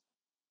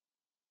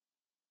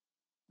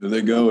There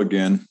they go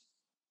again.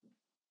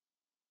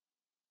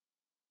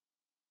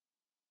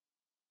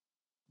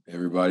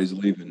 Everybody's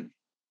leaving.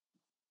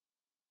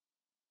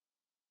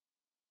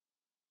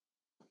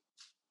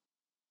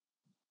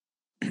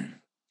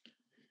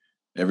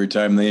 Every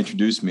time they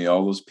introduce me,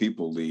 all those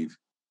people leave.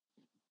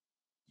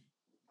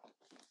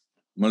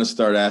 I'm going to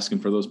start asking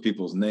for those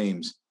people's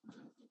names.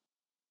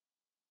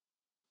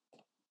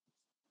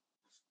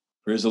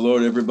 Praise the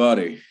Lord,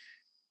 everybody.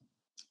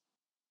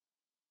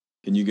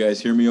 Can you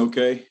guys hear me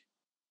okay?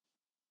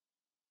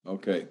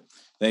 Okay.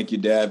 Thank you,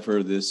 Dad,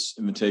 for this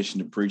invitation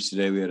to preach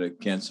today. We had a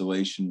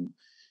cancellation.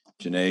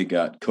 Janae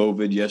got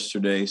COVID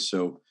yesterday,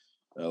 so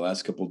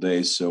last couple of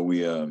days, so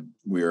we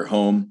are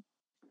home.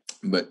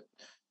 But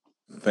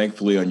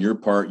thankfully, on your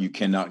part, you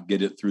cannot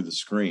get it through the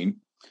screen.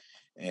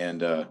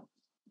 And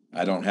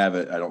I don't have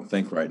it, I don't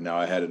think right now.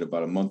 I had it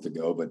about a month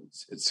ago, but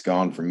it's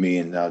gone from me,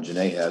 and now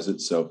Janae has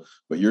it. So,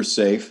 but you're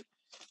safe.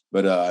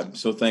 But I'm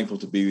so thankful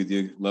to be with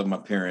you. Love my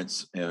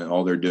parents and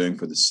all they're doing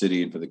for the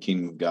city and for the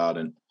kingdom of God,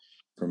 and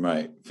for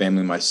my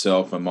family,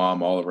 myself, my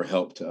mom, all of her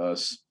help to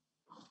us.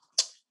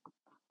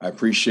 I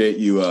appreciate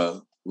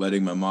you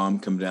letting my mom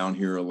come down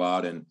here a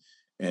lot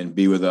and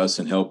be with us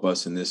and help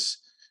us in this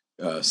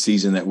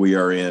season that we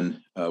are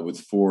in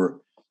with 4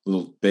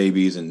 little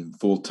babies and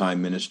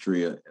full-time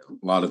ministry, a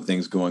lot of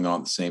things going on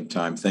at the same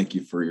time. Thank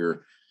you for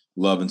your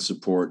love and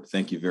support.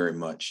 Thank you very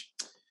much.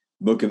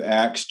 Book of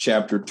Acts,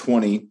 chapter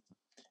 20.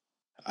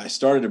 I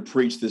started to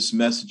preach this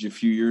message a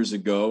few years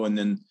ago, and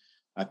then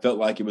I felt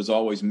like it was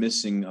always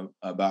missing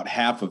about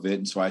half of it.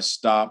 And so I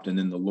stopped, and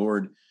then the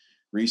Lord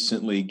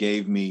recently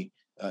gave me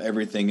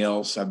everything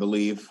else, I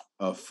believe,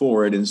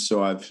 for it. And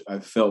so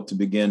I've felt to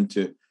begin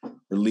to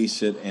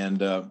release it.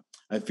 And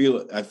I feel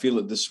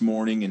it this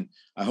morning, and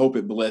I hope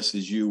it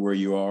blesses you where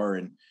you are.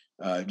 And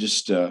I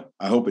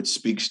hope it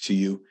speaks to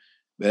you.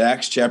 But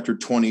Acts chapter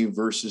 20,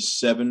 verses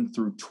 7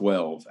 through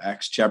 12.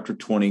 Acts chapter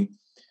 20,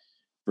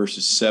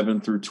 verses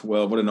 7 through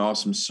 12. What an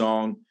awesome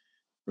song.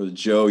 Brother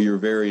Joe, you're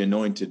very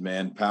anointed,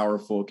 man.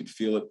 Powerful. I could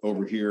feel it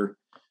over here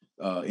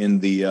in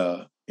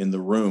the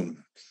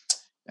room.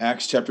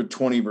 Acts chapter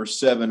 20, verse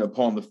 7.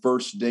 Upon the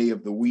first day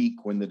of the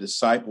week, when the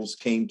disciples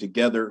came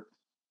together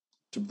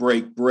to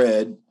break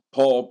bread,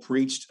 Paul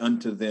preached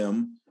unto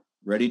them,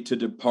 ready to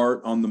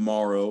depart on the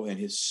morrow, and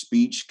his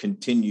speech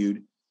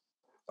continued,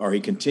 or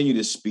he continued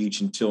his speech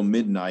until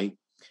midnight.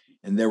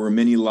 And there were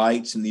many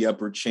lights in the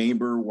upper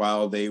chamber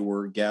while they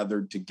were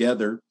gathered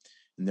together.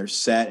 And there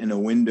sat in a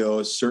window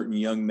a certain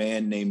young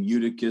man named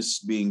Eutychus,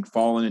 being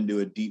fallen into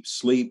a deep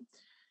sleep.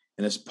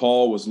 And as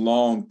Paul was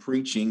long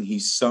preaching, he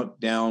sunk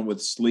down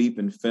with sleep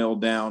and fell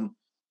down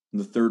from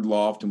the third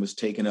loft and was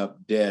taken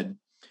up dead.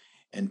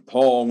 And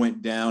Paul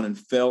went down and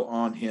fell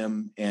on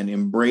him, and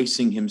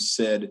embracing him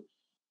said,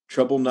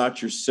 Trouble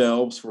not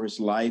yourselves, for his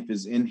life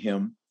is in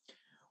him.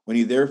 When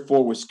he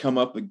therefore was come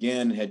up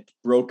again, had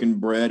broken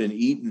bread and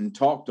eaten, and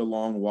talked a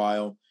long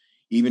while,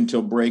 even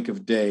till break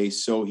of day,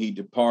 so he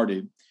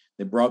departed.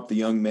 They brought the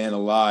young man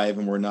alive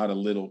and were not a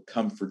little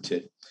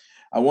comforted.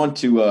 I want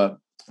to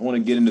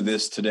get into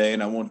this today,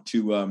 and I want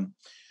to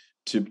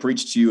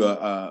preach to you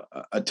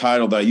a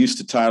title that I used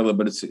to title it,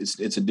 but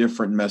it's a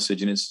different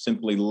message, and it's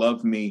simply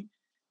 "Love Me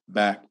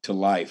Back to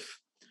Life."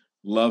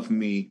 Love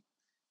me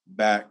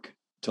back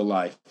to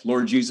life.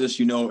 Lord Jesus,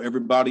 you know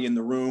everybody in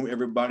the room,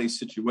 everybody's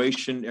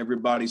situation,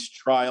 everybody's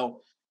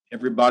trial,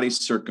 everybody's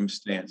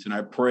circumstance. And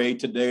I pray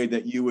today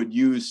that you would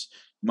use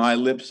my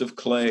lips of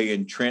clay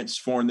and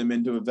transform them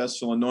into a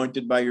vessel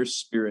anointed by your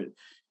Spirit,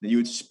 that you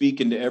would speak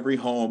into every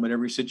home and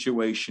every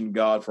situation,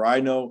 God, for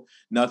I know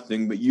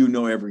nothing, but you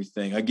know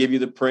everything. I give you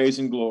the praise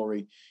and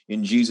glory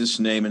in Jesus'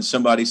 name. And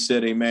somebody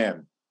said,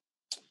 amen.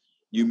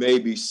 You may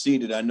be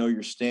seated. I know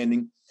you're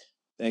standing.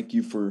 Thank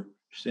you for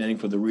standing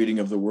for the reading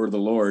of the word of the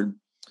Lord.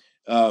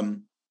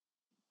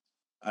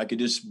 I could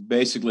just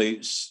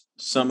basically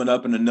sum it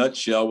up in a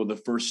nutshell with the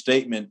first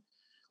statement.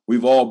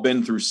 We've all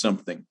been through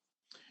something.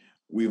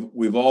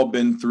 We've all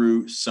been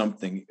through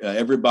something.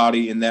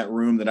 Everybody in that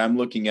room that I'm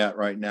looking at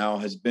right now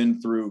has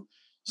been through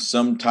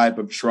some type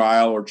of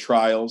trial or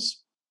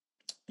trials.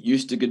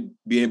 Used to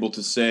be able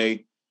to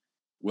say,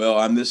 well,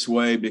 I'm this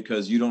way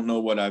because you don't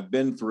know what I've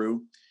been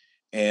through.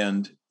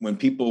 And when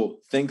people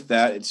think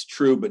that, it's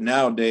true. But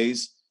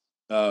nowadays,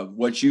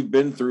 what you've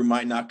been through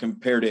might not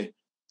compare to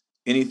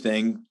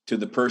anything to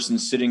the person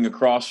sitting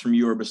across from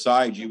you or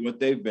beside you, what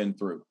they've been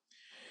through.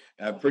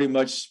 Pretty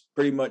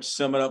much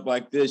sum it up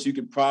like this. You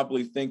could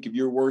probably think of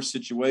your worst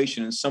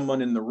situation, and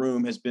someone in the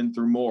room has been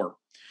through more.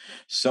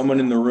 Someone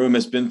in the room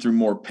has been through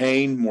more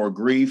pain, more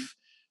grief,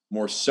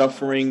 more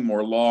suffering,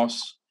 more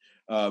loss,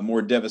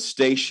 more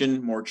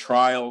devastation, more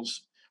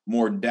trials,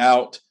 more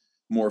doubt,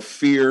 more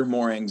fear,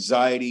 more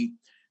anxiety,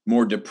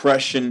 more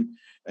depression.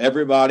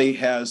 Everybody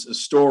has a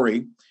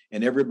story,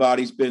 and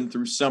everybody's been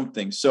through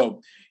something.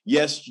 So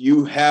yes,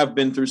 you have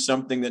been through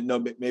something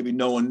that maybe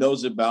no one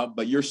knows about,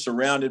 but you're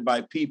surrounded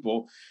by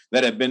people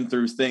that have been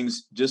through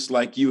things just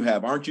like you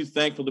have. Aren't you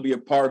thankful to be a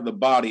part of the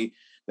body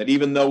that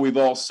even though we've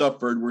all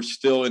suffered, we're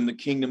still in the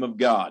kingdom of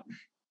God?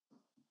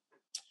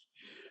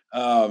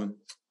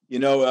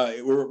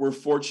 we're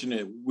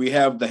fortunate. We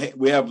have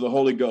the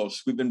Holy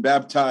Ghost. We've been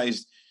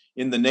baptized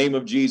in the name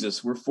of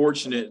Jesus. We're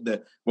fortunate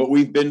that what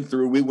we've been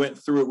through, we went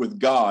through it with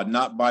God,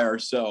 not by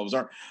ourselves.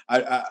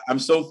 I'm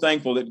so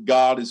thankful that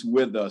God is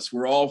with us.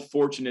 We're all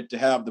fortunate to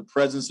have the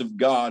presence of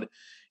God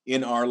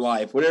in our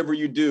life. Whatever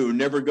you do,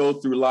 never go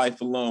through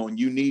life alone.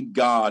 You need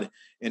God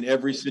in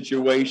every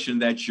situation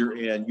that you're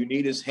in. You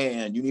need his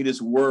hand, you need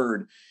his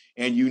word,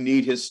 and you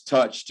need his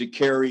touch to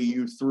carry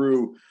you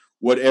through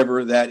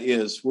whatever that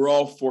is. We're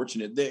all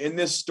fortunate. In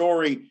this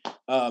story,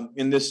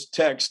 in this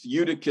text,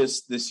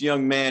 Eutychus, this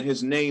young man,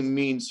 his name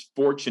means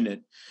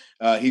fortunate.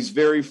 He's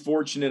very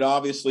fortunate,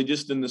 obviously,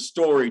 just in the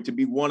story, to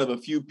be one of a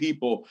few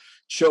people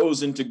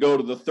chosen to go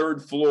to the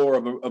third floor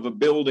of a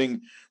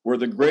building where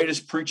the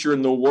greatest preacher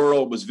in the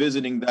world was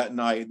visiting that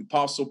night. The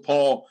Apostle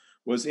Paul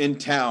was in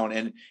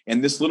town,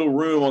 and this little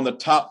room on the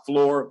top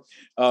floor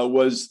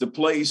was the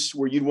place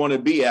where you'd want to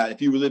be at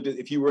if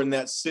you were in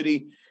that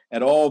city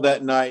at all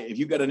that night. If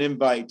you got an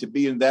invite to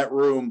be in that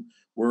room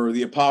where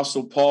the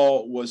Apostle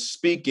Paul was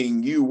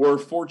speaking, you were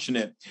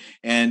fortunate.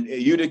 And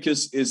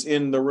Eutychus is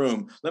in the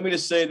room. Let me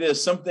just say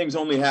this: some things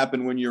only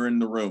happen when you're in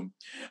the room.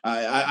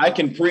 I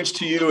can preach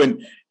to you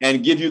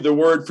and give you the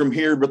word from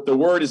here, but the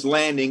word is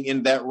landing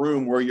in that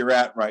room where you're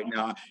at right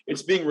now.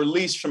 It's being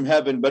released from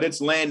heaven, but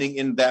it's landing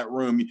in that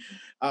room.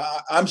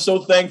 I'm so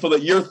thankful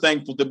that you're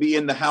thankful to be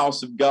in the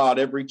house of God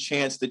every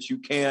chance that you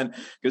can,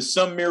 because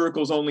some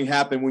miracles only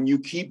happen when you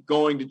keep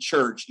going to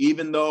church.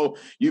 Even though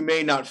you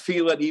may not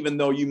feel it, even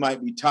though you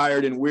might be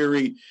tired and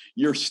weary,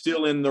 you're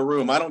still in the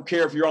room. I don't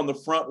care if you're on the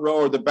front row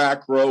or the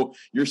back row,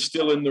 you're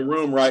still in the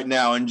room right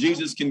now. And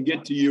Jesus can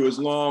get to you as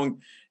long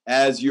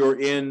as you're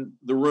in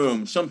the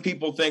room. Some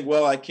people think,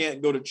 well, I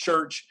can't go to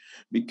church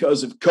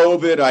because of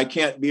COVID. I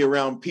can't be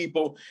around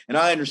people. And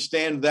I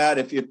understand that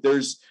if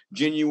there's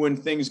genuine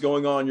things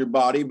going on in your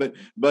body, but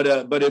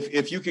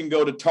if you can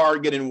go to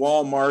Target and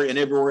Walmart and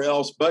everywhere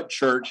else but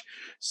church,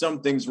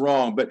 something's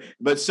wrong.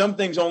 But some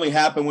things only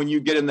happen when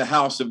you get in the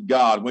house of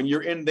God, when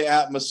you're in the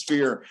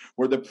atmosphere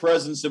where the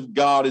presence of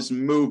God is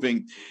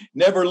moving.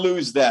 Never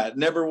lose that.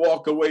 Never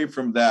walk away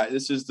from that.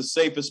 This is the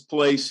safest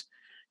place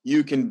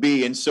you can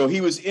be. And so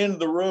he was in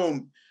the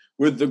room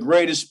with the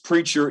greatest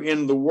preacher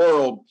in the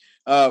world.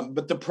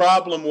 But the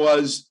problem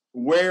was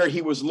where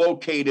he was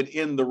located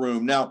in the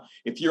room. Now,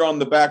 if you're on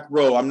the back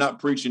row, I'm not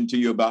preaching to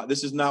you about.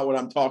 This is not what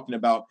I'm talking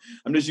about.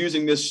 I'm just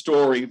using this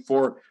story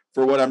for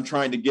what I'm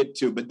trying to get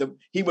to. But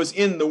he was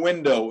in the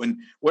window, and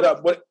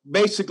what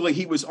basically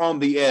he was on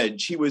the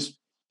edge. He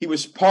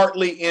was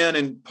partly in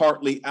and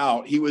partly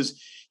out. He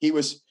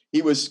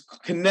was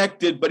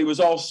connected, but he was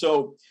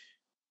also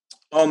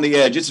on the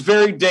edge. It's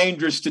very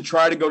dangerous to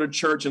try to go to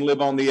church and live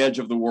on the edge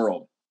of the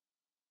world.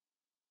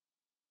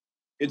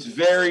 It's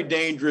very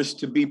dangerous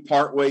to be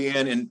partway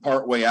in and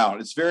partway out.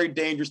 It's very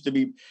dangerous to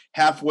be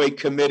halfway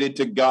committed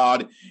to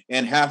God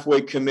and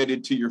halfway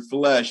committed to your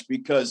flesh,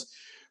 because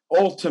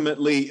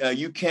ultimately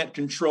you can't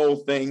control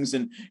things.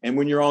 And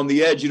when you're on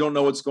the edge, you don't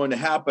know what's going to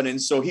happen.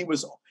 And so he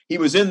was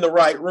in the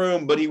right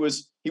room, but he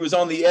was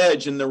on the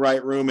edge in the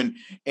right room.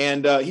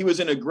 And he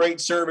was in a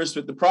great service.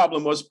 But the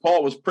problem was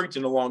Paul was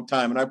preaching a long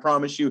time. And I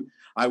promise you,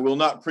 I will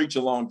not preach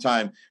a long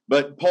time.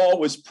 But Paul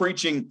was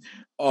preaching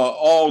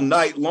all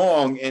night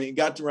long, and it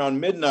got to around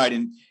midnight,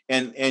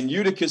 and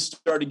Eutychus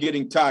started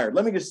getting tired.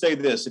 Let me just say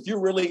this: if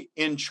you're really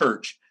in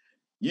church,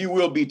 you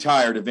will be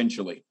tired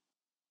eventually.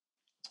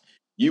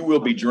 You will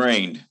be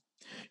drained.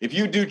 If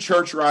you do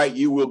church right,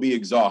 you will be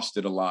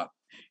exhausted a lot.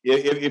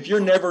 If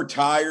you're never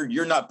tired,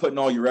 you're not putting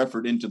all your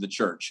effort into the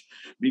church,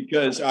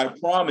 because I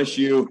promise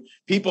you,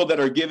 people that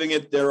are giving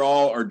it their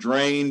all are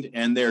drained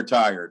and they're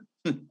tired.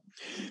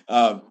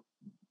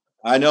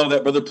 I know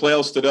that Brother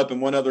Plale stood up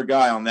and one other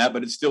guy on that,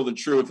 but it's still the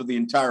truth of the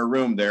entire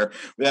room there,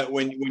 that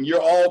when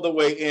you're all the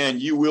way in,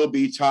 you will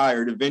be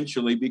tired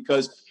eventually,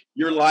 because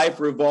your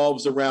life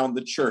revolves around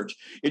the church.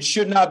 It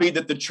should not be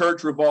that the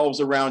church revolves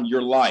around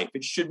your life.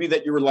 It should be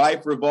that your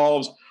life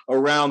revolves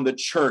around the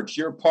church.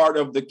 You're part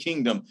of the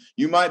kingdom.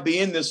 You might be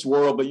in this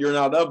world, but you're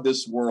not of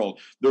this world.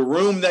 The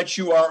room that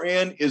you are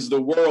in is the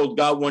world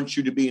God wants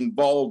you to be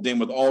involved in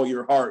with all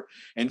your heart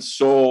and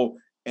soul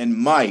and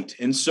might.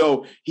 And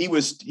so he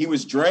was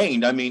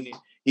drained. I mean,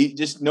 he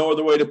just, no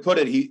other way to put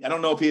it. I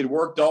don't know if he had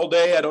worked all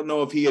day. I don't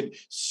know if he had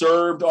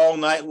served all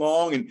night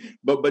long.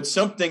 But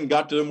something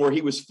got to him where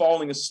he was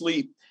falling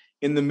asleep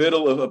in the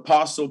middle of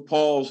Apostle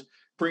Paul's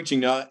preaching.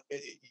 Now,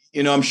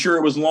 I'm sure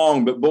it was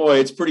long, but boy,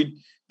 it's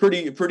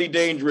pretty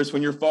dangerous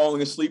when you're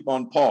falling asleep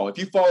on Paul. If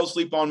you fall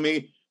asleep on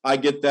me, I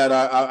get that.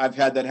 I've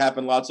had that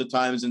happen lots of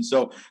times, and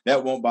so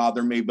that won't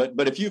bother me.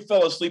 But if you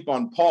fell asleep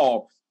on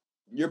Paul,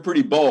 you're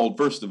pretty bold,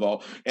 first of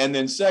all. And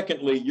then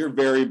secondly, you're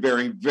very,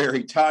 very,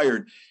 very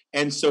tired.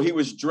 And so he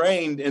was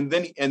drained, and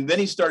then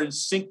he started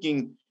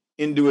sinking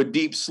into a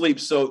deep sleep.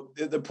 So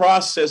the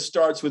process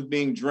starts with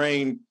being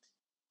drained,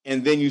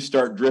 and then you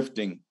start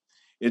drifting.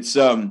 It's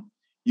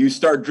you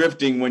start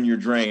drifting when you're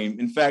drained.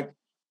 In fact,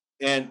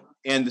 and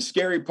the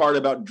scary part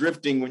about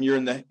drifting when you're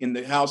in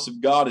the house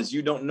of God is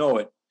you don't know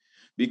it,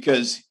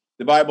 because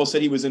The Bible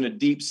said he was in a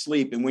deep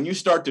sleep. And when you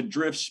start to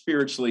drift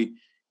spiritually,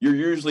 you're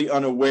usually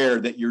unaware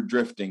that you're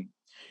drifting.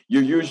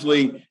 You're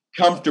usually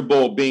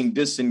comfortable being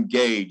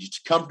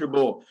disengaged,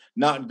 comfortable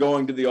not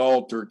going to the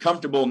altar,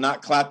 comfortable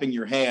not clapping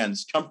your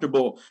hands,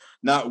 comfortable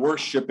not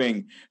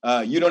worshiping.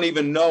 You don't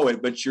even know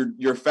it, but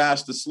you're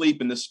fast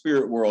asleep in the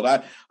spirit world.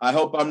 I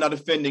hope I'm not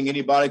offending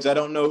anybody because I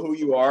don't know who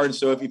you are. And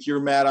so if you're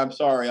mad, I'm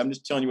sorry. I'm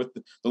just telling you what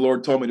the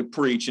Lord told me to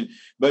preach.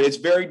 But it's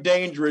very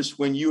dangerous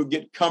when you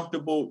get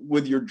comfortable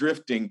with your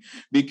drifting,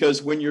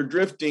 because when you're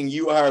drifting,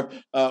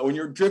 when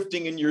you're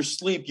drifting in your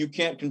sleep, you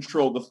can't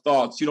control the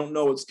thoughts. You don't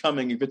know what's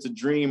coming, if it's a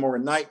dream or a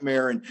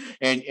nightmare,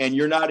 and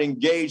you're not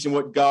engaged in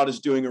what God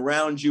is doing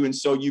around you. And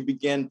so you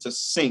begin to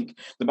sink.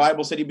 The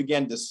Bible said he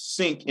began to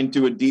sink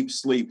into a deep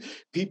sleep.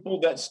 People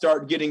that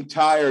start getting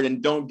tired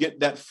and don't get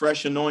that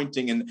fresh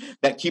anointing and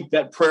that keep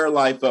that prayer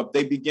life up,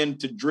 they begin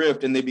to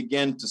drift and they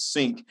begin to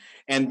sink.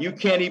 And you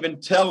can't even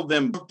tell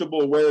them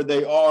comfortable where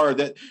they are,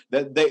 that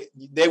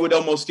they would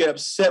almost get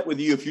upset with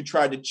you if you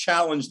tried to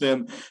challenge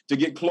them to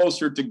get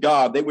closer to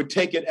God. They would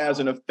take it as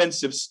an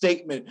offensive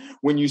statement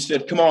when you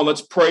said, come on,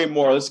 let's pray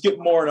more. Let's get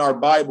more in our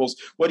Bibles.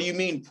 What do you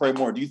mean pray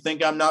more? Do you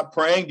think I'm not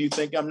praying? Do you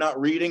think I'm not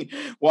reading?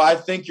 Well, I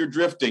think you're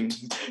drifting.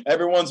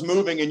 Everyone's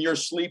moving and you're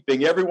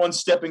sleeping. Everyone's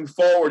stepping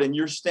forward and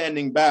you're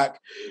standing back.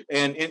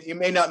 And it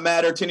may not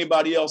matter to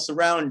anybody else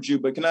around you,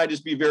 but can I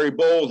just be very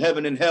bold?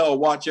 Heaven and hell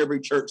watch every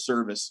church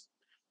service.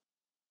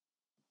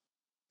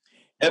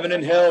 Heaven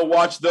and hell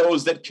watch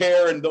those that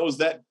care and those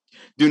that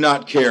do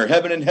not care.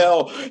 Heaven and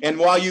hell. And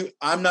while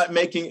I'm not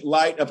making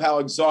light of how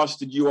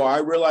exhausted you are.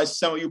 I realize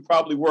some of you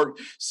probably worked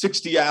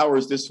 60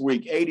 hours this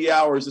week, 80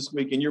 hours this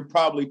week, and you're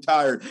probably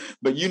tired.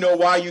 But you know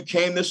why you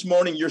came this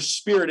morning? Your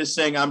spirit is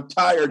saying, I'm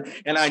tired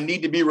and I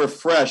need to be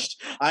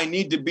refreshed. I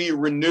need to be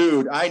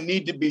renewed. I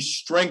need to be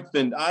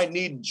strengthened. I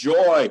need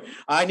joy.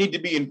 I need to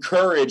be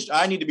encouraged.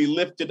 I need to be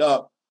lifted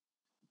up.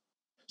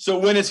 So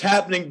when it's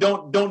happening,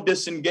 don't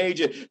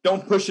disengage it.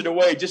 Don't push it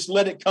away. Just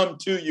let it come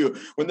to you.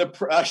 When the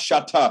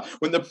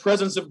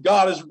presence of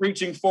God is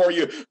reaching for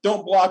you,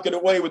 don't block it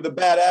away with a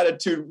bad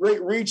attitude.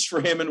 Reach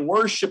for him and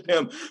worship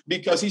him,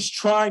 because he's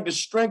trying to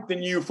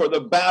strengthen you for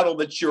the battle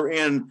that you're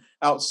in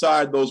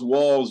outside those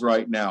walls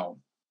right now.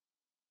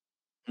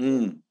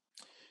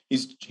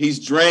 He's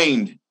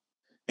drained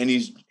and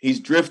he's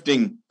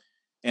drifting.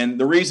 And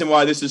the reason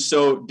why this is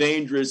so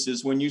dangerous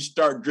is when you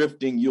start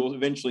drifting, you'll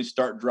eventually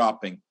start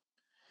dropping.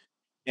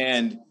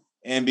 And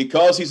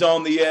because he's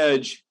on the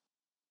edge,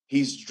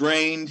 he's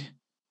drained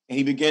and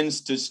he begins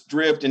to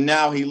drift, and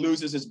now he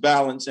loses his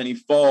balance and he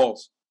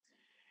falls.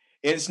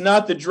 And it's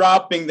not the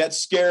dropping that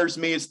scares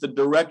me, it's the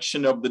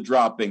direction of the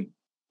dropping.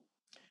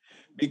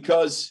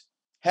 Because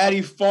had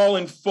he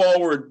fallen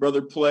forward,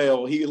 Brother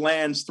Plale, he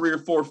lands 3 or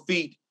 4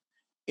 feet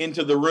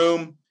into the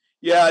room.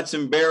 Yeah, it's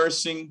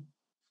embarrassing.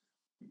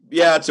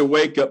 Yeah, it's a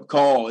wake-up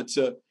call. It's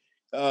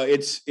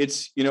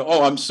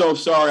oh, I'm so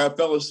sorry, I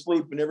fell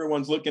asleep and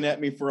everyone's looking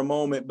at me for a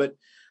moment, but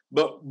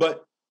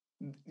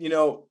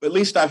at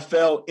least I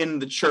fell in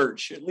the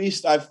church. At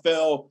least I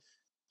fell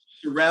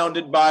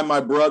surrounded by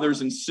my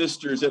brothers and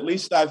sisters. At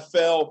least I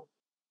fell.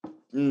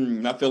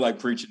 I feel like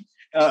preaching.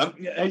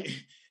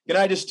 Can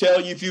I just tell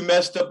you, if you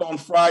messed up on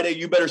Friday,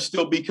 you better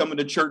still be coming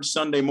to church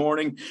Sunday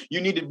morning.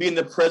 You need to be in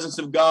the presence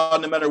of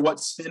God no matter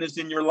what sin is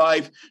in your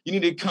life. You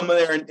need to come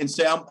there and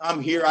say,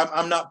 I'm here.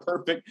 I'm not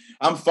perfect.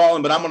 I'm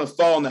falling, but I'm going to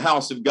fall in the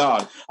house of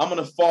God. I'm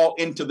going to fall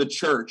into the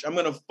church. I'm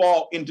going to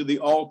fall into the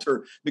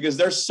altar, because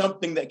there's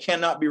something that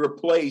cannot be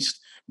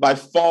replaced by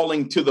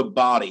falling to the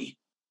body.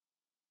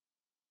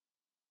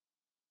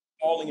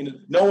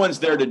 No one's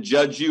there to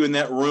judge you in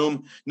that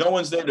room. No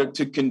one's there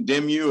to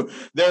condemn you.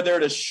 They're there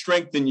to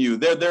strengthen you.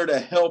 They're there to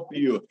help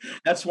you.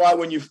 That's why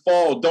when you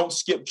fall, don't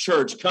skip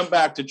church. Come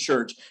back to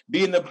church.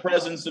 Be in the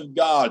presence of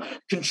God.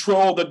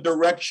 Control the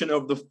direction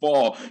of the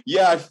fall.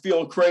 Yeah, I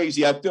feel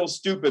crazy. I feel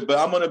stupid, but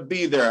I'm going to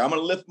be there. I'm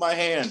going to lift my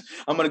hand.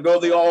 I'm going to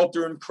go to the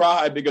altar and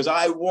cry, because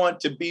I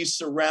want to be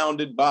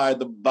surrounded by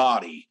the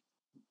body.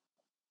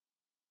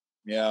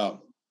 Yeah.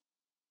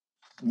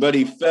 But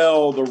he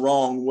fell the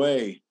wrong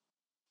way.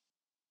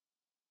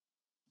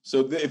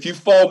 So if you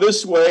fall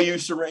this way, you're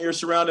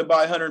surrounded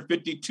by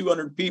 150,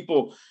 200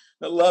 people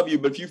that love you.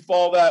 But if you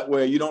fall that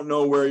way, you don't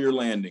know where you're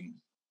landing.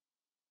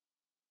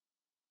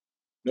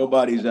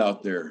 Nobody's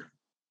out there.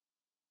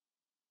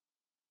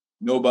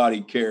 Nobody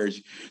cares.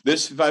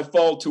 If I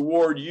fall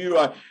toward you,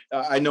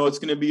 I know it's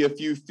going to be a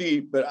few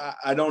feet, but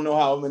I don't know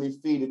how many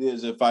feet it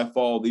is if I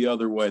fall the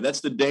other way. That's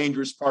the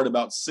dangerous part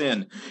about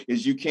sin,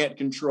 is you can't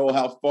control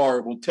how far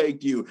it will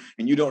take you,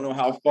 and you don't know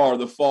how far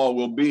the fall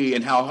will be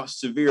and how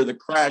severe the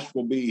crash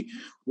will be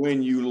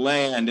when you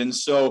land. And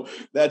so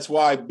that's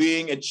why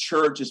being at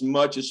church as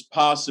much as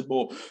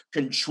possible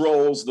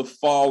controls the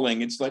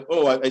falling. It's like,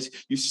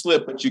 you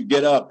slip, but you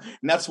get up.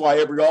 And that's why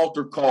every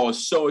altar call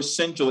is so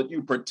essential, that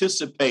you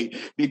participate,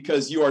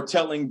 because you are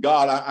telling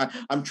God,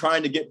 I'm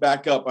trying to get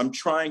back up. I'm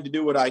trying to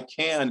do what I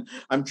can.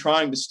 I'm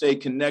trying to stay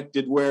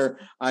connected where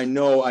I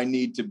know I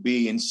need to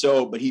be. And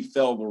so, but he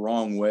fell the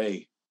wrong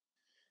way.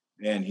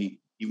 And he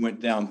went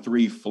down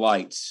 3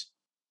 flights.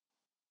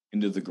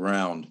 into the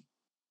ground,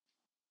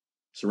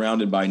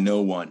 surrounded by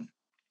no one.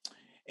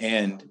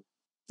 And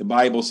the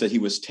Bible said he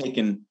was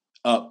taken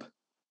up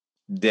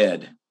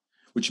dead,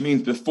 which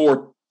means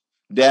before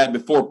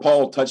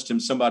Paul touched him,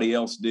 somebody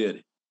else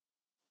did.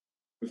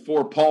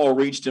 Before Paul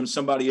reached him,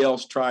 somebody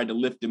else tried to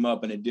lift him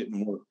up and it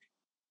didn't work.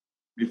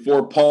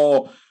 Before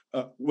Paul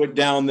went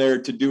down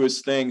there to do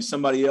his thing,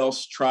 somebody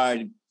else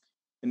tried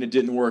and it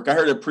didn't work. I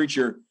heard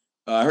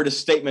a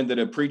statement that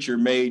a preacher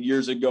made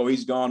years ago.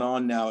 He's gone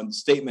on now, and the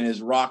statement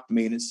has rocked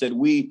me. And it said,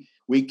 we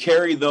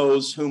carry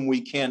those whom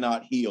we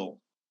cannot heal.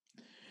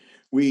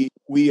 When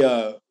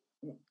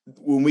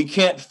we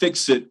can't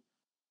fix it,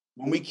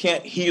 when we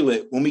can't heal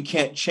it, when we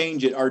can't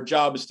change it, our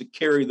job is to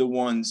carry the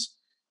ones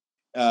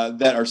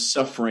that are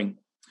suffering.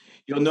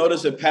 You'll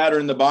notice a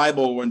pattern in the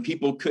Bible. When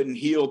people couldn't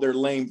heal their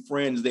lame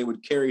friends, they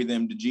would carry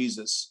them to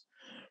Jesus,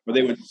 or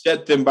they would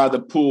set them by the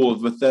pool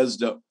of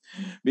Bethesda,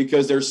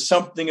 because there's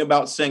something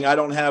about saying, I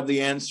don't have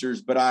the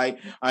answers, but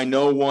I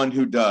know one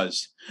who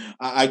does.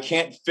 I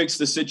can't fix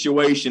the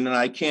situation and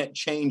I can't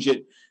change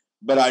it,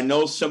 but I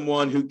know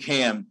someone who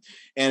can.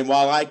 And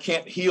while I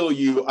can't heal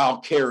you,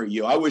 I'll carry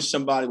you. I wish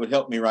somebody would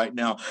help me right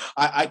now.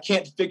 I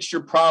can't fix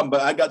your problem,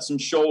 but I got some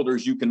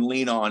shoulders you can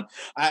lean on.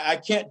 I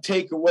can't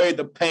take away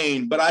the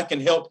pain, but I can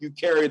help you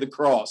carry the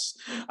cross.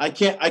 I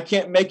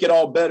can't make it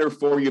all better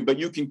for you, but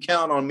you can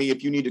count on me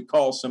if you need to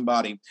call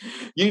somebody.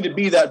 You need to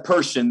be that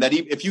person that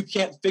if you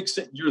can't fix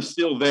it, you're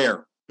still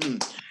there.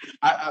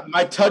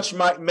 My touch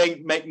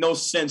may make no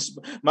sense.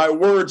 My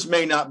words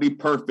may not be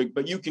perfect,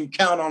 but you can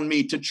count on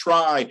me to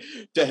try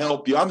to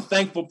help you. I'm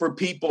thankful for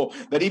people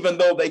that even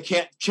though they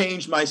can't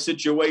change my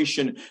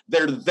situation,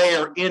 they're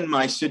there in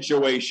my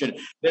situation.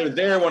 They're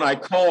there when I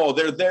call.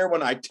 They're there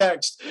when I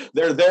text.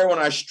 They're there when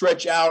I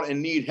stretch out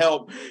and need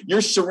help.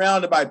 You're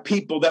surrounded by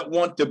people that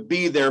want to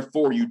be there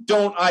for you.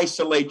 Don't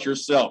isolate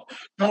yourself.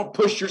 Don't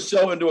push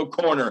yourself into a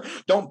corner.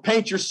 Don't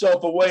paint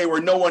yourself away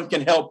where no one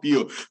can help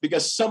you,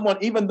 because someone,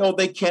 even though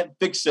they can't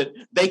fix it,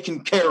 they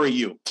can carry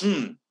you.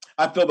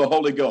 I feel the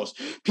Holy Ghost.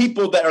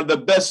 People that are the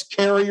best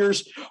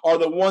carriers are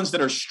the ones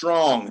that are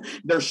strong.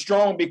 They're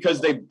strong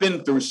because they've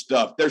been through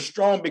stuff. They're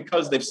strong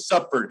because they've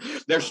suffered.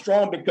 They're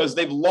strong because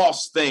they've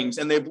lost things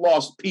and they've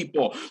lost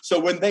people. So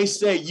when they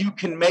say you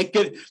can make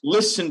it,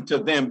 listen to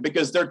them,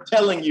 because they're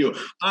telling you,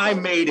 I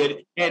made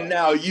it and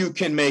now you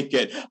can make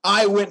it.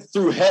 I went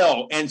through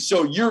hell and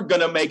so you're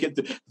going to make it.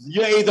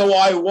 Yea, though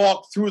I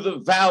walk through the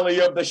valley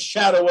of the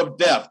shadow of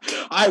death,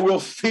 I will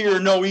fear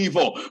no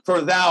evil,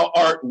 for thou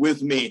art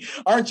with me.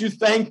 Aren't you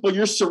thankful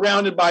you're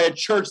surrounded by a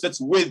church that's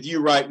with you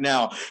right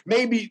now?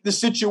 Maybe the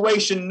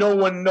situation no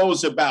one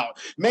knows about.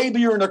 Maybe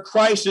you're in a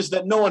crisis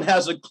that no one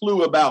has a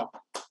clue about,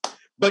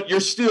 but you're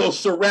still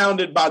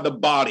surrounded by the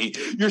body.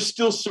 You're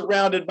still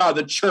surrounded by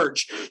the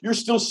church. You're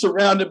still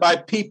surrounded by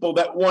people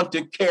that want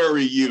to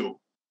carry you.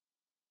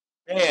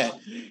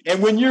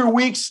 And when you're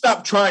weak,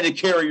 stop trying to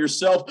carry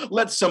yourself.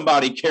 Let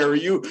somebody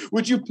carry you.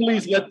 Would you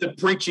please let the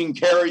preaching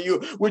carry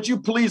you? Would you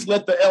please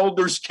let the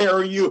elders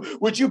carry you?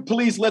 Would you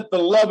please let the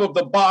love of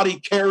the body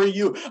carry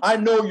you? I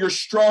know you're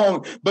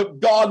strong,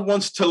 but God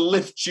wants to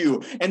lift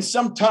you. And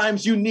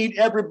sometimes you need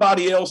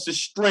everybody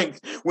else's strength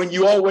when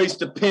you always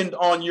depend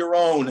on your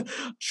own.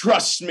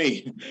 Trust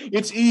me,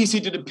 it's easy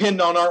to depend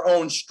on our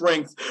own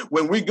strength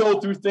when we go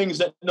through things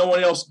that no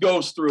one else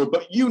goes through.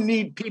 But you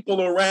need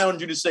people around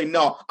you to say,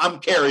 no,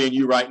 I'm carrying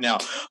you right now.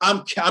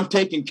 I'm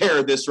taking care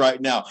of this right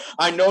now.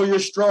 I know you're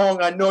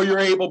strong. I know you're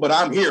able, but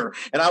I'm here.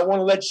 And I want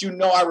to let you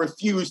know I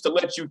refuse to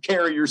let you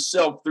carry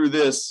yourself through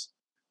this.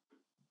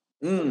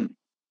 I'm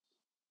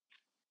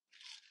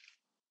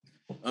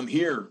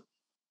here.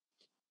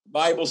 The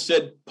Bible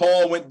said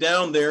Paul went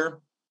down there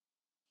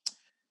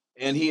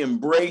and he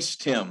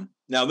embraced him.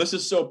 Now, this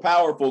is so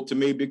powerful to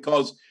me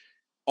because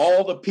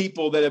all the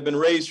people that have been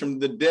raised from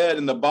the dead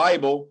in the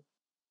Bible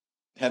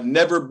have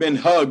never been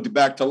hugged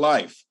back to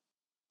life.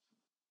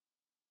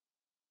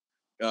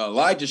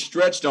 Elijah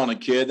stretched on a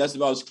kid. That's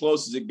about as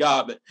close as it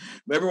got. But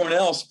everyone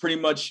else pretty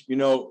much,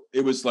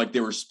 it was like they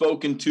were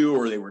spoken to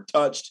or they were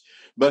touched.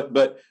 But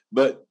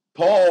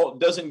Paul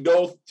doesn't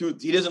go through,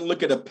 he doesn't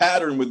look at a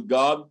pattern with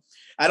God.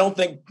 I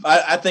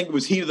think it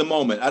was heat of the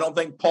moment. I don't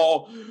think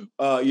Paul,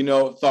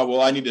 thought,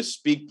 well, I need to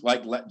speak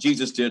like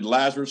Jesus did.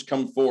 Lazarus,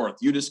 come forth.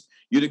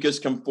 Eutychus,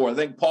 come forth. I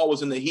think Paul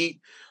was in the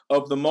heat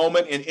of the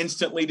moment and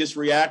instantly just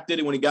reacted.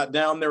 And when he got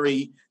down there,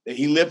 he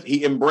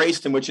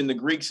embraced him, which in the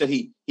Greek said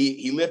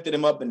he lifted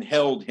him up and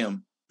held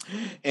him.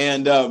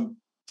 And I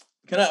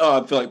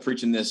feel like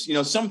preaching this.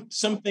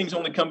 Some things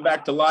only come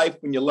back to life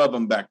when you love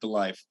them back to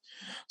life.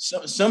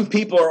 Some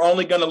people are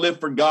only going to live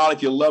for God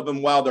if you love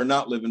them while they're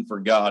not living for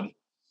God.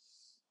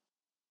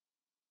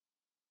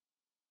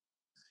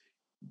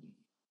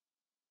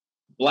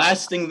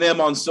 Blasting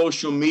them on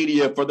social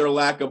media for their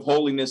lack of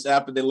holiness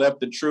after they left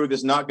the truth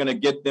is not going to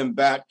get them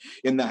back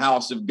in the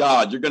house of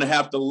God. You're going to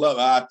have to love,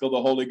 I feel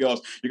the Holy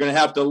Ghost. You're going to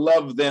have to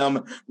love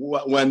them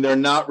when they're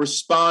not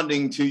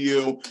responding to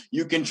you.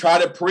 You can try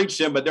to preach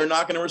them, but they're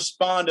not going to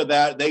respond to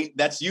that.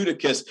 That's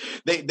Eutychus.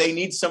 They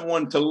need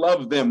someone to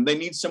love them. They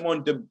need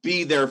someone to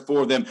be there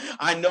for them.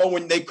 I know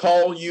when they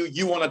call you,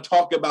 you want to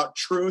talk about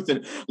truth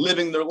and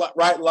living the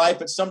right life,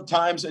 but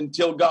sometimes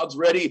until God's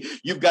ready,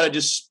 you've got to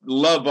just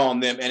love on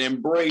them and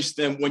embrace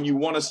them when you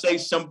want to say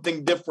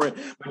something different,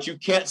 but you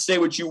can't say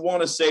what you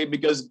want to say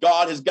because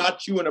God has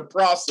got you in a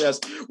process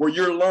where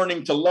you're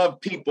learning to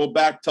love people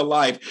back to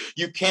life.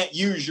 You can't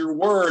use your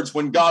words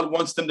when God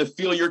wants them to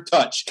feel your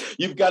touch.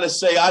 You've got to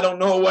say, I don't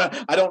know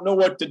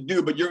what to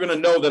do, but you're going to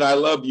know that I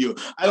love you.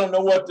 I don't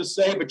know what to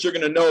say, but you're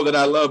going to know that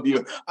I love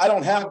you. I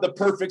don't have the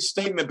perfect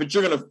statement, but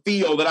you're going to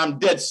feel that I'm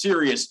dead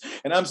serious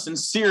and I'm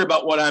sincere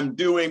about what I'm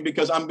doing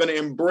because I'm going to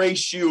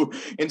embrace you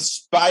in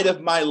spite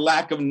of my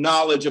lack of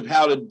knowledge of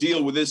how to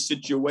deal with this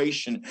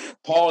situation.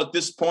 Paul at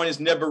this point has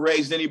never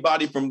raised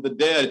anybody from the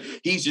dead.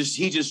 He's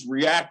just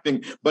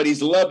reacting, but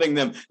he's loving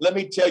them. Let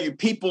me tell you,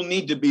 people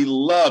need to be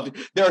loved.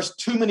 There's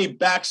too many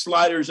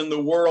backsliders in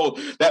the world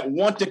that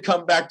want to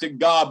come back to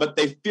God, but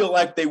they feel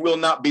like they will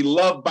not be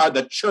loved by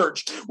the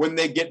church when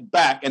they get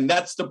back. And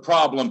that's the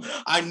problem.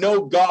 I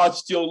know God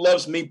still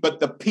loves me, but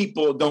the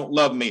people don't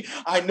love me.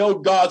 I know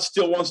God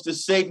still wants to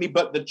save me,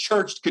 but the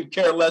church could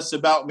care less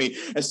about me.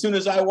 As soon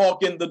as I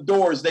walk in the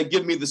doors, they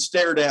give me the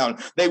stare down.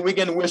 They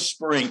begin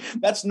whispering.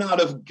 That's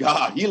not of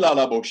God.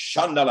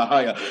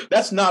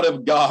 That's not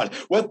of God.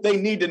 What they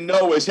need to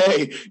know is,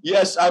 hey,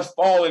 yes, I've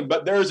fallen,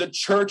 but there's a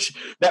church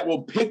that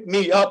will pick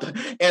me up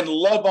and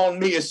love on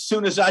me as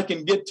soon as I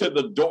can get to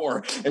the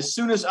door. As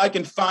soon as I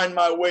can find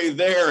my way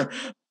there,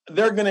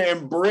 they're going to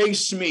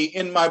embrace me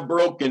in my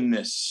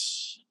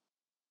brokenness.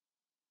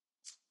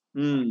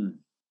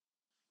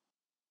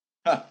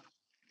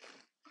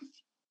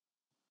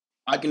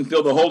 I can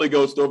feel the Holy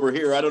Ghost over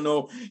here. I don't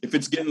know if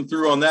it's getting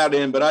through on that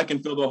end, but I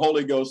can feel the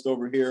Holy Ghost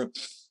over here.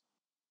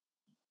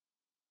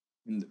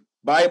 And the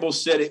Bible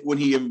said it when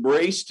he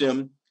embraced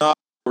him,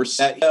 or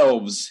sat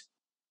elves.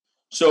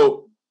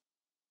 So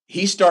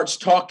he starts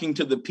talking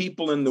to the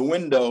people in the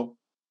window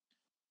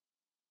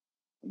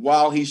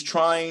while he's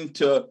trying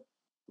to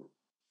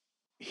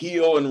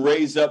heal and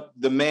raise up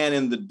the man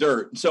in the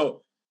dirt.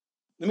 So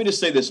let me just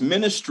say this.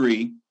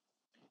 Ministry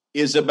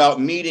is about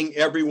meeting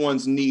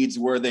everyone's needs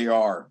where they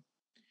are.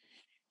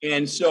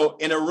 And so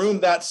in a room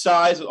that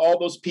size, with all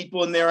those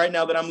people in there right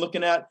now that I'm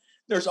looking at,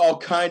 there's all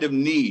kind of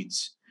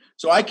needs.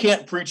 So I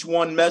can't preach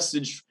one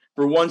message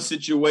for one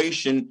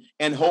situation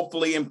and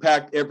hopefully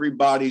impact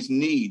everybody's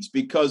needs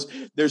because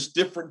there's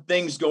different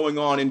things going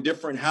on in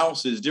different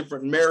houses,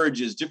 different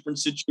marriages, different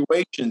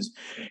situations.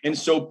 And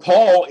so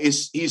Paul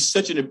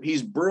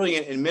he's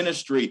brilliant in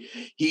ministry.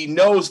 He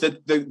knows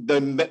that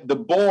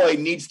the boy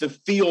needs to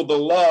feel the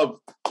love,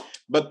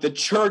 but the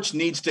church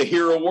needs to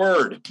hear a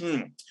word.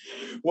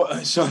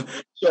 Well, so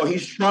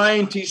he's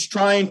trying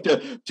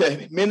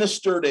to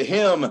minister to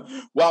him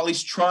while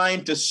he's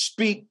trying to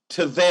speak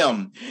to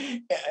them.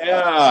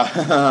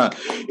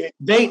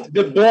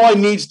 The boy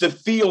needs to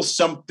feel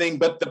something,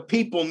 but the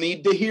people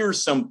need to hear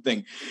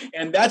something.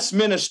 And that's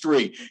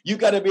ministry. You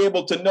got to be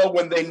able to know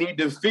when they need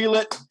to feel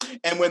it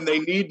and when they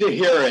need to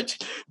hear it,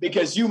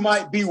 because you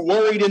might be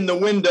worried in the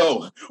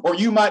window or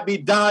you might be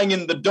dying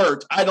in the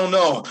dirt. I don't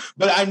know.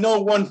 But I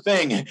know one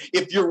thing.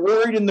 If you're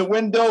worried in the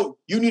window,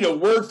 you need a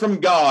word from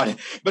God.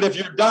 But if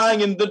you're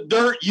dying in the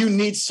dirt, you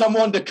need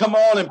someone to come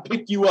on and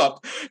pick you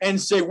up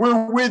and say,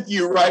 we're with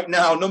you right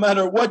now, no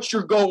matter what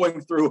you're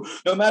going through,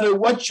 no matter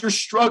what you're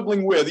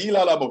struggling with.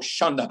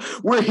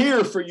 We're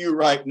here for you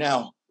right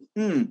now.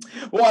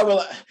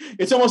 Well,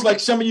 it's almost like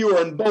some of you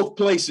are in both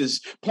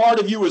places. Part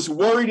of you is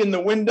worried in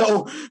the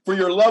window for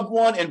your loved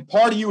one, and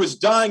part of you is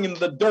dying in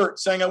the dirt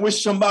saying, I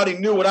wish somebody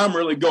knew what I'm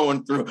really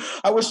going through.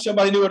 I wish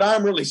somebody knew what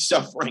I'm really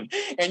suffering.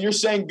 And you're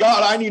saying,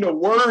 God, I need a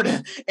word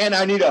and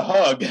I need a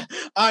hug.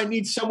 I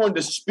need someone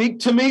to speak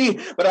to me,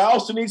 but I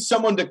also need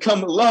someone to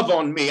come love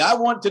on me. I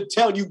want to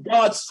tell you,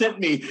 God sent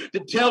me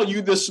to tell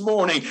you this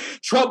morning,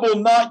 trouble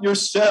not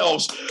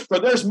yourselves, for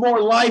there's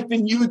more life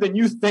in you than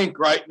you think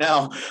right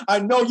now. I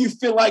know you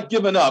feel like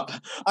giving up.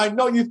 I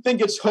know you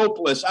think it's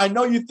hopeless. I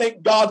know you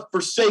think God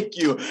forsake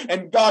you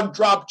and God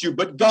dropped you,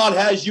 but God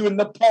has you in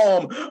the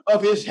palm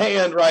of his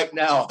hand right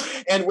now.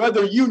 And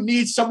whether you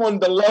need someone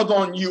to love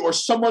on you or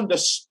someone to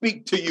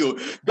speak to you,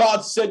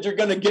 God said you're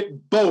going to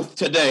get both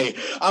today.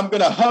 I'm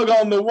going to hug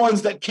on the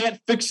ones that can't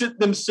fix it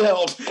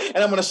themselves, and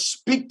I'm going to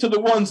speak to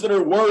the ones that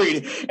are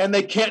worried and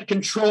they can't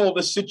control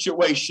the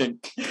situation.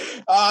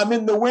 I'm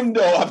in the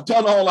window. I've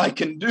done all I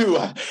can do.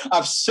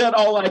 I've said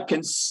all I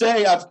can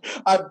say.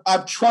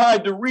 I've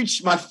tried to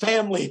reach my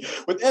family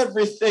with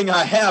everything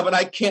I have, and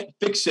I can't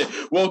fix it.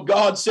 Well,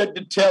 God said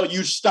to tell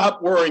you,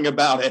 stop worrying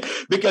about it,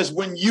 because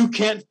when you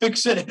can't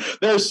fix it,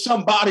 there's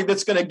somebody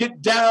that's going to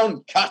get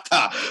down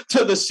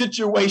to the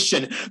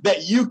situation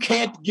that you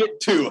can't get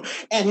to,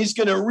 and he's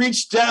going to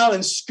reach down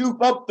and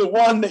scoop up the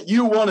one that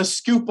you want to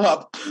scoop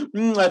up.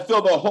 I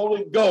feel the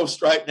Holy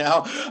Ghost right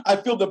now. I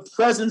feel the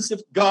presence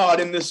of God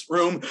in this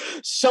room.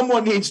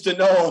 Someone needs to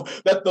know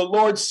that the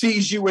Lord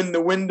sees you in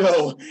the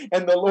window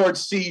and the Lord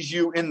sees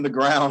you in the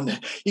ground.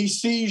 He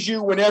sees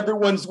you when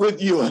everyone's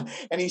with you,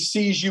 and he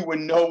sees you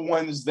when no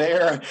one's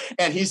there.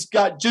 And he's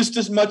got just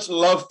as much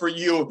love for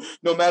you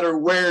no matter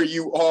where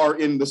you are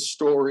in the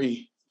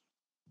story.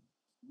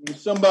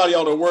 Somebody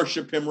ought to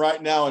worship him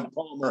right now in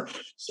Palmer.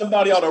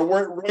 Somebody ought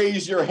to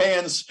raise your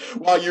hands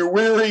while you're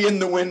weary in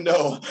the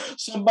window.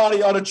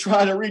 Somebody ought to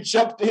try to reach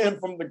up to him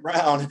from the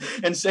ground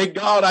and say,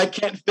 God, I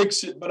can't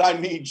fix it, but I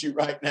need you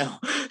right now.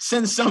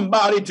 Send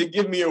somebody to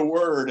give me a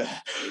word.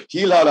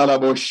 Send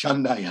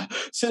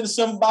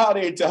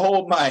somebody to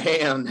hold my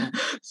hand.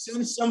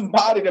 Send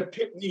somebody to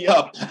pick me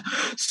up.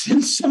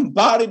 Send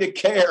somebody to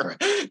care,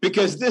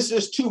 because this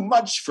is too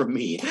much for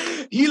me.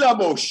 That's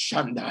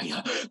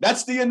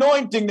the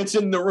anointing that's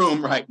in the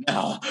room right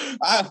now.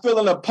 I feel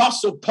an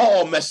Apostle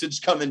Paul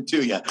message coming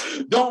to you.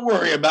 Don't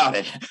worry about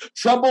it.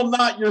 Trouble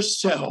not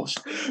yourselves.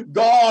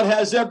 God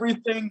has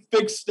everything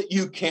fixed that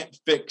you can't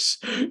fix.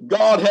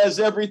 God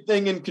has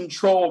everything in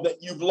control that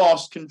you've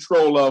lost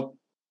control of.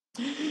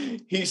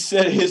 He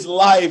said his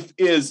life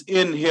is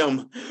in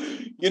him.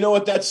 You know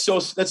what? That's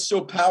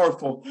so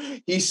powerful.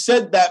 He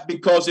said that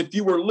because if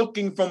you were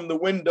looking from the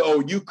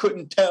window, you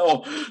couldn't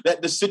tell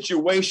that the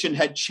situation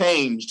had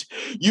changed.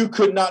 You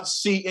could not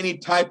see any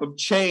type of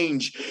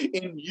change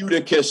in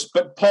Eutychus.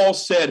 But Paul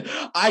said,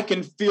 I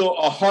can feel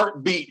a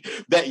heartbeat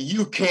that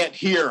you can't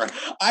hear.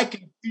 I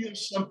can feel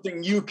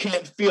something you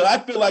can't feel. I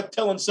feel like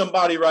telling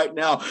somebody right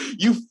now,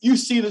 you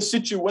see the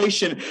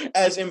situation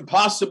as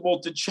impossible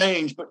to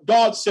change, but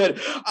God said,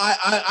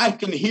 I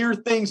can hear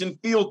things and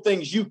feel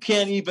things you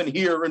can't even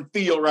hear and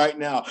feel right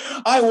now.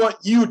 I want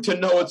you to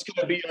know it's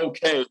going to be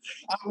okay.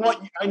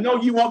 I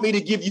know you want me to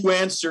give you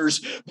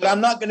answers, but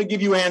I'm not going to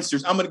give you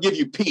answers. I'm going to give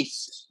you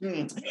peace.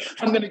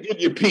 I'm going to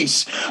give you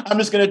peace. I'm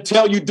just going to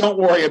tell you, don't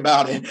worry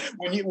about it.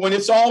 When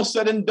it's all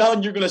said and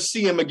done, you're going to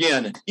see him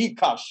again.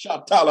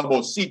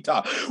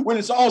 When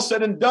it's all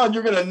said and done,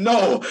 you're going to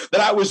know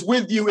that I was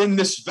with you in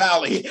this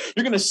valley.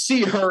 You're going to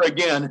see her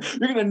again.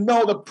 You're going to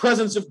know the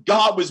presence of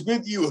God was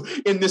with you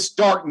in this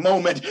dark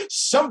moment.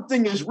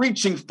 Something is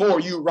reaching for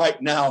you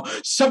right now.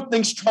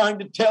 Something's trying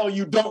to tell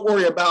you, don't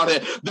worry about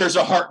it. There's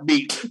a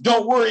heartbeat.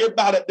 Don't worry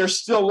about it. There's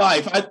still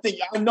life. I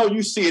know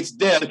you see it's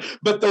dead,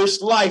 but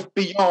there's life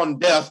beyond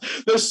death.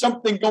 There's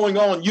something going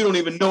on you don't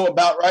even know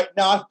about right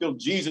now. I feel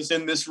Jesus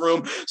in this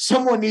room.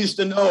 Someone needs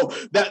to know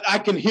that I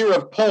can hear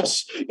a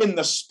pulse in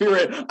the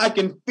spirit. I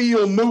can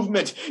feel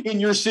movement in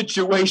your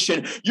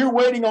situation. You're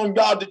waiting on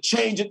God to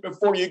change it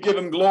before you give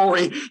him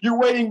glory. You're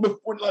waiting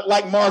before,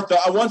 like Martha.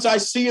 Once I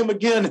see him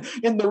again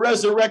in the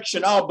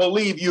resurrection, I'll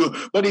believe you.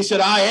 But he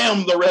said, I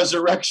am the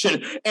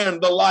resurrection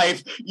and the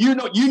life. You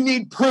know, you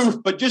need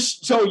proof, but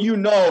just so you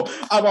know,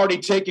 I've already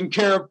taken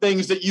care of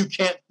things that you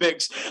can't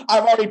fix.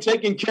 I've already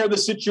taken care of the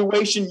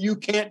situation you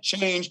can't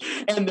change,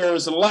 and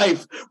there's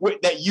life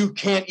that you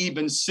can't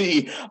even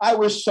see. I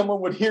wish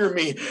someone would hear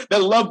me. The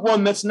loved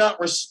one that's not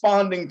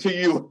responding to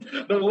you,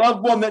 the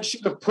loved one that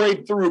should have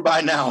prayed through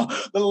by now,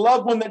 the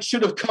loved one that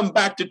should have come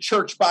back to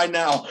church by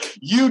now.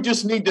 You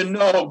just need to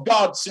know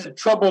God said,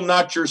 trouble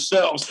not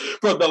yourselves,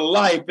 for the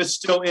life is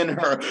still in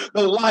her.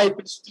 The life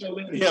is still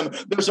in him.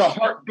 There's a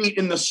heartbeat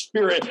in the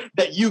spirit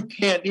that you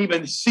can't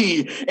even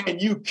see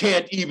and you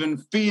can't even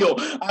feel.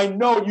 I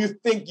know you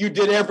think you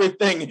did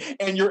everything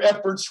and your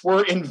efforts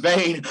were in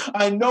vain.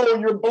 I know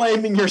you're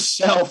blaming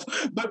yourself,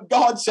 but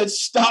God said,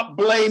 stop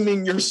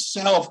blaming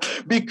yourself,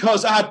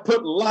 because I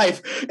put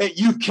life that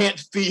you can't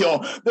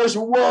feel. There's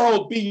a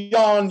world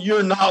beyond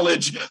your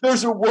knowledge.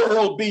 There's a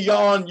world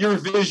beyond your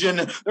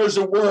vision. There's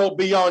a world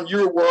beyond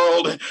your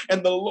world.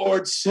 And the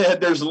Lord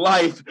said, there's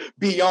life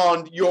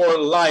beyond your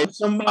life.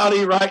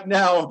 Somebody right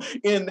now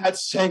in that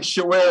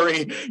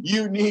sanctuary,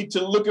 you need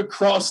to look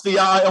across the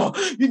aisle.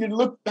 You need to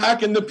look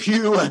back in the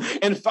pew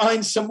and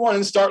find someone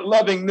and start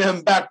loving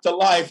them back to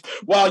life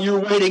while you're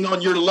waiting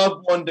on your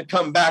loved one to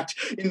come back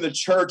in the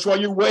church, while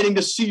you're waiting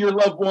to see your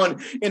loved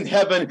one in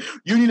heaven.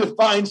 You need to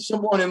find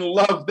someone and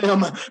love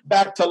them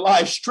back to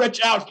life.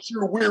 Stretch out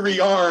your weary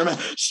arm.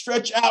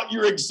 Stretch out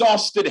your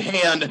exhausted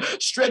hand.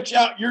 Stretch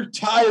out your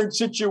tired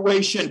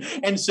situation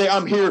and say,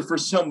 I'm here for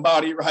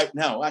somebody right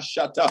now.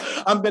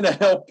 I'm going to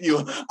help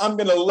you. I'm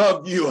going to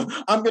love you.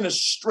 I'm going to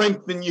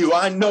strengthen you.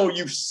 I know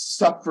you've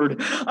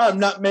suffered. I'm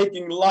not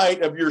making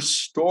light of your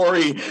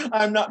story.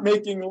 I'm not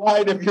making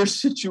light of your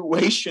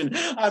situation.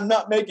 I'm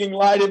not making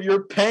light of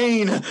your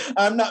pain.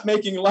 I'm not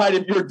making light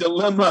of your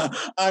dilemma.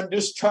 I'm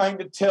just trying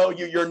to tell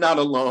you you're not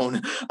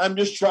alone. I'm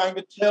just trying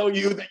to tell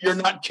you that you're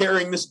not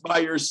carrying this by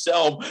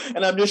yourself.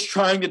 And I'm just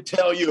trying to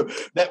tell you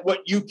that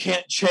what you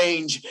can't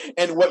change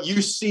and what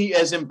you see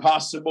as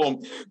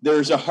impossible,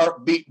 there's a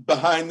heartbeat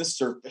behind the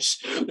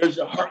surface. There's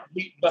a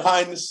heartbeat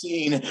behind the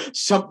scene.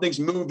 Something's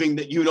moving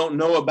that you don't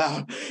know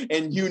about,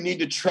 and you need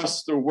to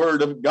trust the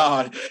word of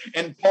God.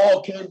 And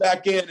Paul came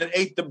back in and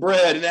ate the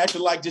bread and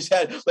acted like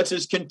let's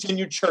just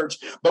continue church.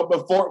 But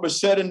before it was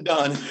said and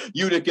done,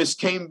 Eutychus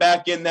came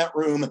back in that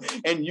room,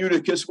 and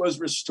Eutychus was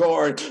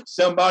restored.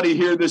 Somebody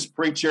hear this,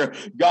 preacher.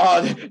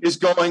 God is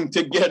going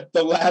to get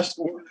the last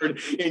word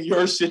in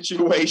your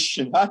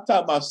situation.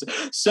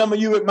 Some of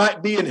you, it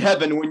might be in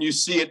heaven when you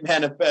see it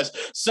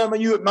manifest. Some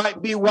of you, it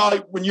might be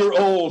when you're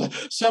old.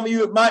 Some of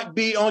you, it might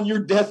be on your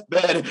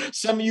deathbed.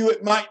 Some of you,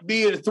 it might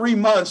be in 3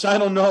 months. I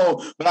don't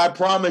know. But I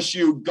promise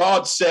you,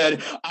 God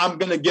said, I'm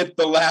going to get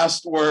the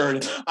last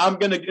word. I'm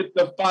going to get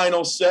the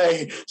final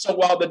say. So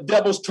while the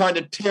devil's trying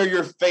to tear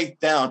your faith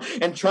down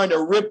and trying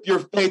to rip your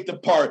faith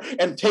apart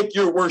and take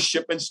your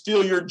worship and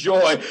steal your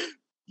joy,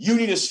 you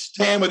need to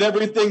stand with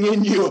everything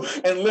in you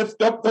and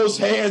lift up those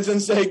hands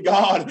and say,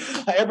 God,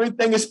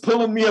 everything is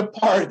pulling me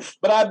apart,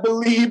 but I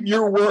believe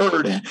your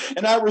word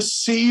and I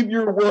receive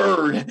your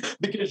word,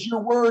 because your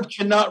word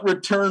cannot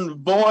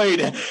return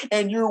void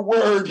and your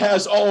word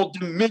has all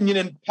dominion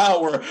and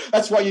power.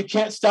 That's why you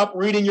can't stop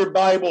reading your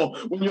Bible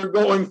when you're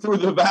going through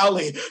the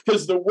valley,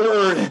 because the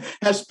word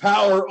has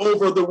power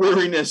over the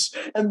weariness,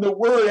 and the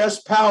word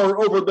has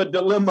power over the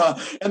dilemma,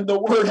 and the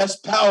word has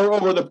power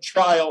over the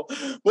trial.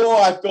 Boy,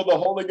 I feel the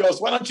Holy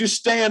Ghost. Why don't you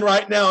stand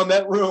right now in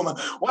that room?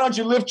 Why don't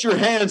you lift your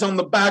hands on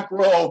the back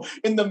row,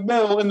 in the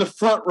middle, in the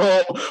front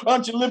row? Why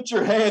don't you lift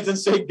your hands and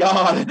say,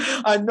 God,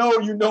 I know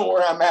you know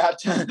where I'm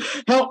at.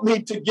 Help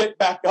me to get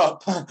back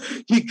up. Help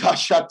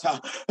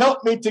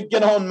me to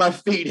get on my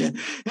feet.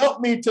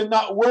 Help me to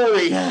not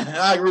worry.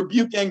 I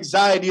rebuke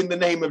anxiety in the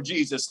name of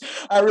Jesus.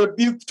 I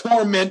rebuke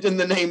torment in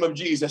the name of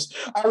Jesus.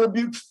 I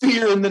rebuke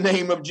fear in the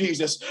name of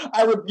Jesus.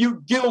 I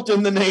rebuke guilt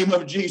in the name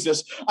of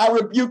Jesus. I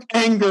rebuke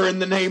anger in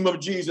the name of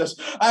Jesus.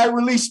 I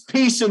release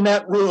peace in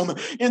that room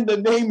in the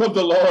name of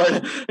the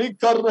Lord.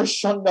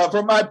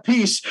 For my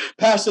peace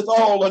passeth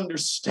all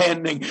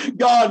understanding.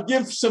 God,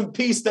 give some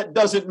peace that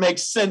doesn't make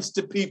sense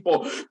to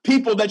people.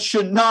 People that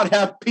should not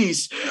have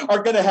peace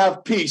are going to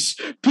have peace.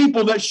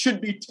 People that should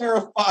be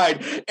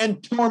terrified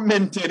and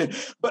tormented,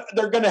 but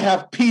they're going to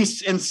have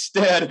peace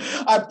instead.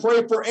 I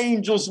pray for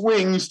angels'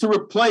 wings to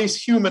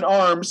replace human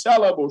arms.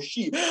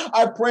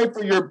 I pray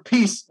for your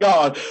peace,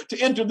 God, to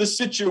enter the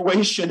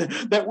situation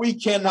that we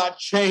cannot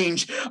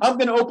change. I'm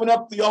going to open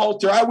up the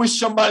altar. I wish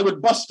somebody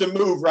would bust a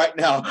move right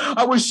now.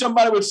 I wish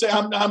somebody would say,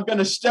 I'm going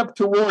to step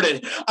toward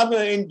it. I'm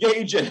going to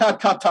engage it. I'm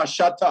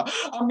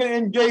going to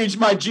engage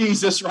my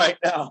Jesus right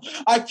now.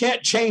 I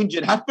can't change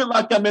it. I feel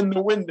like I'm in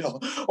the window,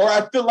 or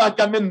I feel like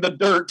I'm in the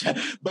dirt.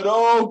 But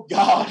oh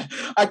God,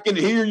 I can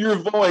hear your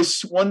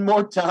voice one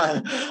more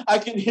time. I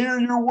can hear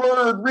your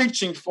word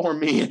reaching for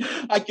me.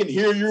 I can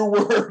hear your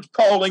word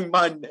calling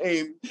my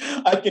name.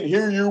 I can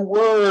hear your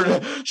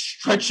word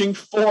stretching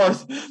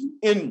forth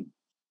in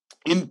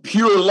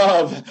pure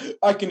love.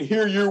 I can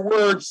hear your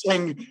word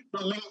saying,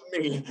 believe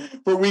me,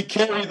 for we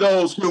carry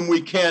those whom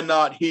we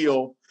cannot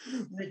heal.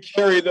 We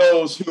carry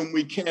those whom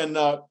we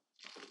cannot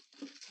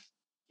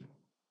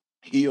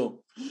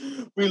heal.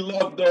 We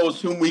love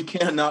those whom we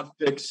cannot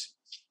fix.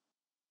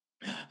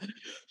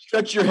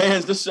 Stretch your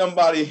hands to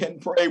somebody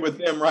and pray with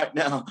them right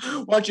now.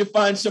 Why don't you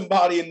find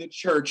somebody in the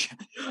church?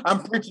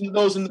 I'm preaching to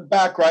those in the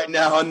back right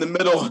now, in the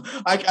middle.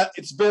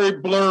 It's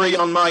very blurry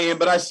on my end,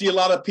 but I see a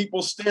lot of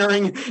people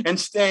staring and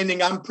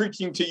standing. I'm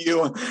preaching to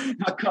you.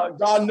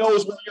 God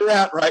knows where you're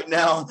at right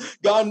now.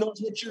 God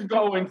knows what you're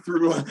going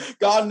through.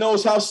 God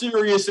knows how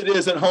serious it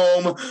is at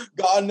home.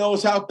 God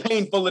knows how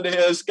painful it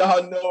is.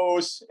 God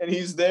knows, and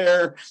He's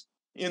there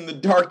in the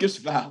darkest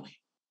valley.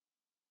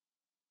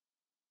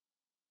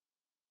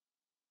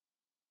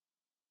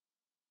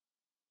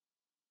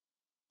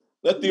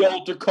 Let the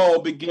altar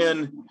call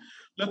begin.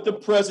 Let the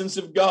presence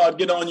of God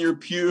get on your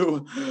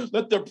pew.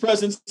 Let the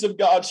presence of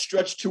God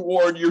stretch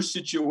toward your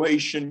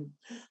situation.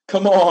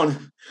 Come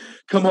on.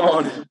 Come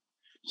on.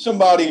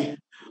 Somebody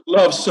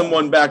love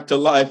someone back to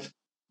life.